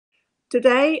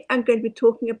Today I'm going to be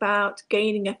talking about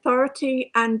gaining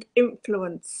authority and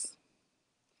influence.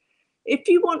 If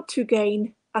you want to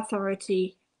gain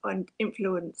authority and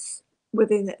influence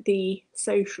within the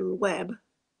social web,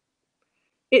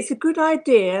 it's a good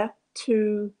idea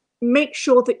to make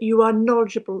sure that you are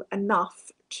knowledgeable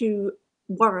enough to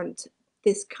warrant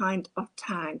this kind of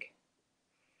tag.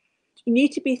 You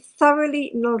need to be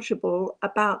thoroughly knowledgeable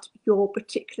about your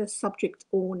particular subject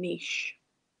or niche.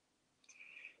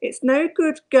 It's no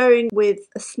good going with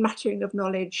a smattering of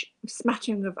knowledge, a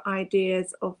smattering of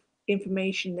ideas, of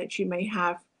information that you may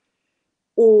have,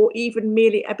 or even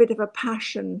merely a bit of a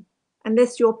passion,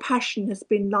 unless your passion has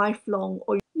been lifelong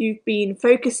or you've been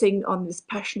focusing on this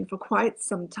passion for quite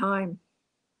some time.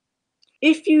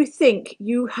 If you think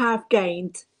you have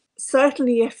gained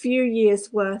certainly a few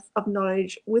years' worth of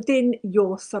knowledge within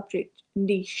your subject,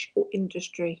 niche, or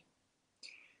industry,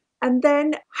 and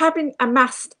then having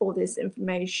amassed all this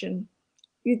information,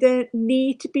 you then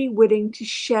need to be willing to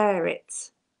share it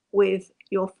with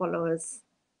your followers.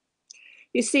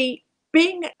 You see,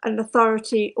 being an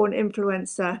authority or an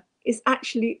influencer is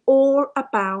actually all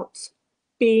about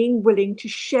being willing to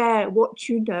share what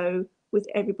you know with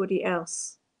everybody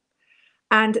else.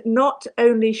 And not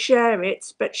only share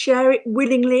it, but share it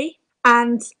willingly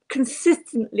and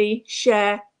consistently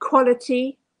share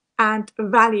quality and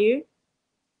value,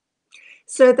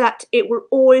 so that it will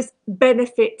always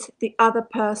benefit the other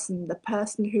person, the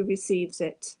person who receives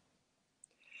it.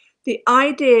 The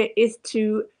idea is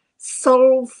to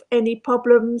solve any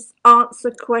problems,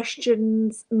 answer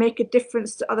questions, make a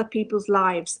difference to other people's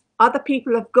lives. Other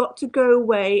people have got to go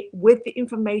away with the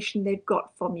information they've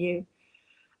got from you,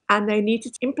 and they need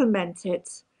to implement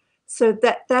it so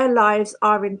that their lives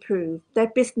are improved,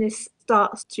 their business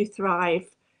starts to thrive,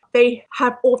 they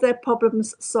have all their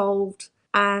problems solved,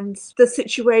 and the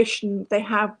situation they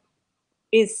have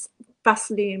is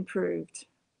vastly improved.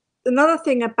 Another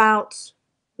thing about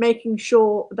making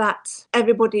sure that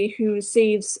everybody who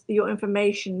receives your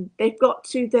information, they've got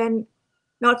to then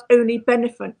not only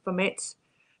benefit from it,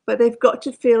 but they've got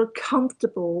to feel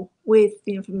comfortable with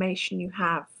the information you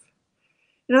have.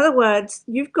 In other words,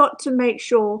 you've got to make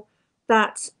sure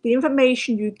that the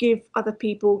information you give other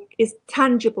people is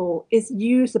tangible, is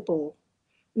usable,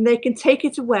 and they can take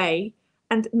it away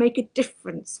and make a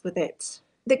difference with it.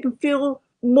 They can feel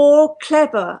more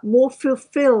clever, more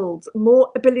fulfilled,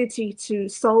 more ability to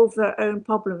solve their own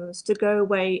problems, to go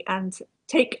away and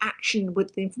take action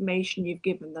with the information you've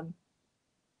given them.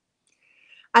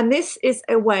 And this is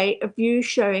a way of you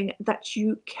showing that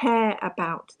you care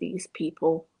about these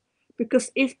people,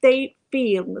 because if they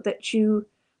feel that you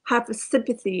have a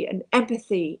sympathy and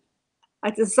empathy,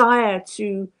 a desire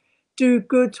to do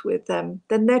good with them,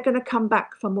 then they're going to come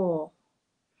back for more.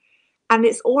 And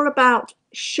it's all about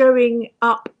showing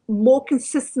up more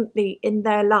consistently in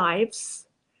their lives,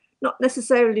 not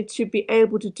necessarily to be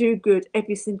able to do good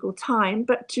every single time,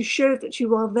 but to show that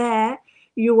you are there,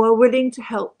 you are willing to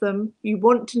help them, you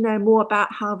want to know more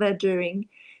about how they're doing,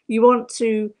 you want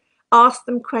to ask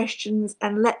them questions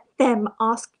and let them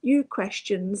ask you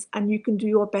questions, and you can do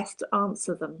your best to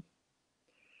answer them.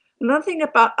 Another thing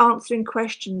about answering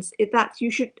questions is that you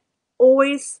should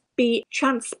always be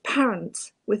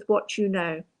transparent with what you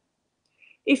know.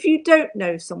 If you don't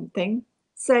know something,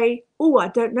 say, "Oh, I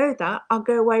don't know that. I'll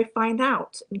go away, find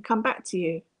out, and come back to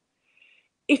you."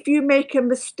 If you make a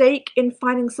mistake in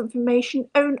finding some information,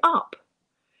 own up.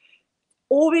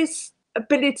 Always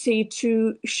ability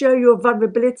to show your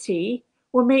vulnerability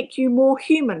will make you more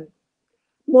human,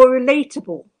 more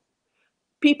relatable.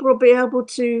 People will be able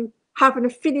to have an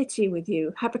affinity with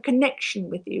you, have a connection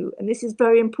with you. And this is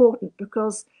very important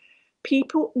because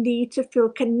people need to feel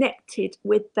connected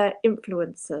with their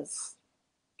influencers.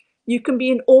 You can be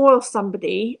in awe of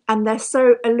somebody and they're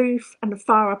so aloof and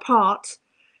far apart,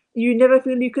 you never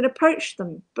feel you can approach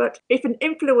them. But if an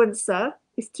influencer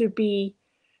is to be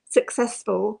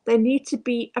successful, they need to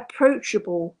be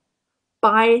approachable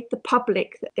by the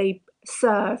public that they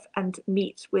serve and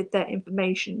meet with their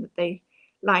information that they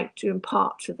like to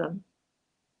impart to them.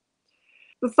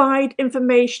 Provide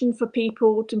information for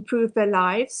people to improve their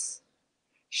lives.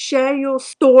 Share your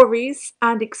stories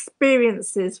and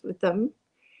experiences with them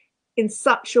in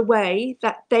such a way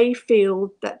that they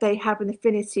feel that they have an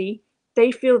affinity.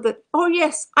 They feel that, oh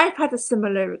yes, I've had a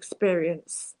similar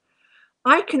experience.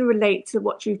 I can relate to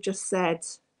what you've just said.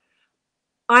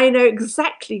 I know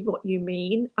exactly what you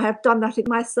mean. I have done that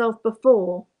myself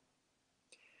before.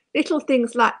 Little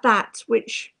things like that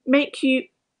which make you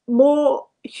more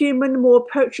human, more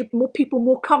approachable, more people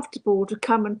more comfortable to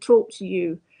come and talk to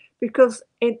you, because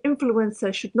an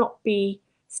influencer should not be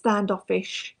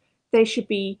standoffish. They should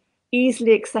be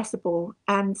easily accessible,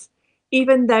 and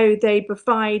even though they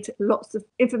provide lots of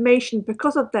information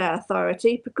because of their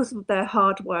authority, because of their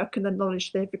hard work and the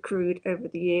knowledge they've accrued over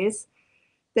the years,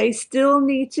 they still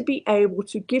need to be able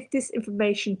to give this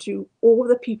information to all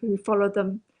the people who follow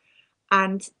them,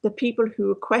 and the people who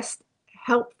request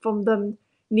help from them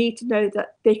need to know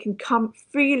that they can come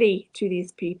freely to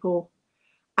these people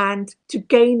and to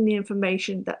gain the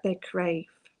information that they crave.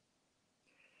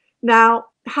 Now,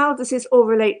 how does this all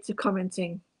relate to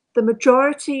commenting? The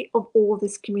majority of all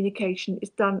this communication is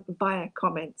done via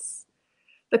comments.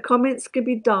 The comments can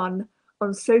be done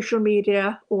on social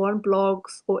media or on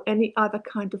blogs or any other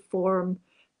kind of forum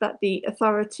that the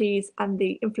authorities and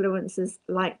the influencers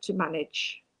like to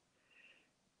manage.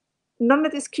 None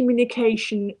of this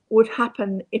communication would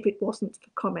happen if it wasn't for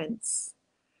comments.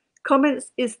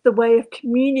 Comments is the way of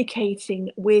communicating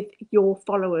with your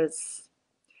followers.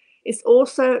 It's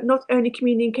also not only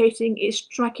communicating, it's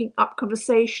striking up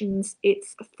conversations,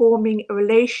 it's forming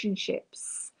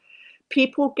relationships.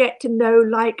 People get to know,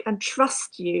 like, and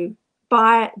trust you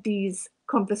by these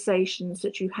conversations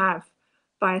that you have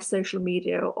via social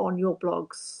media or on your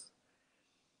blogs.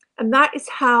 And that is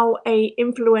how an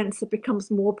influencer becomes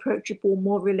more approachable,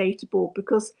 more relatable,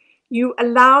 because you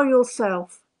allow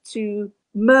yourself to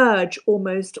merge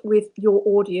almost with your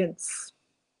audience.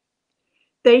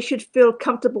 They should feel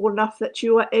comfortable enough that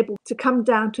you are able to come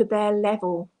down to their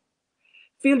level,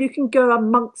 feel you can go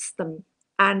amongst them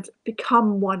and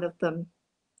become one of them.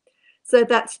 So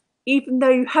that even though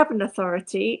you have an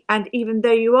authority and even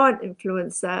though you are an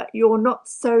influencer, you're not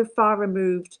so far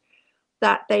removed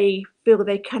that they feel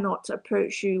they cannot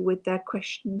approach you with their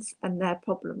questions and their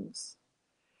problems.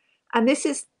 And this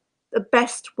is the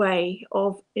best way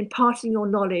of imparting your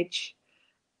knowledge.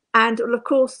 And of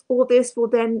course, all this will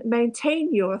then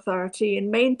maintain your authority and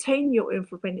maintain your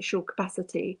influential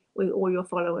capacity with all your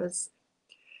followers,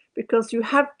 because you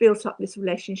have built up this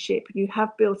relationship, you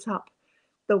have built up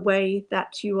the way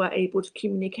that you are able to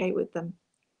communicate with them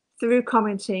through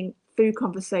commenting, through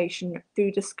conversation,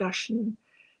 through discussion,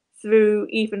 through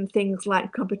even things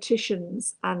like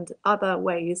competitions and other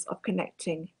ways of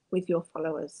connecting with your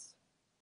followers.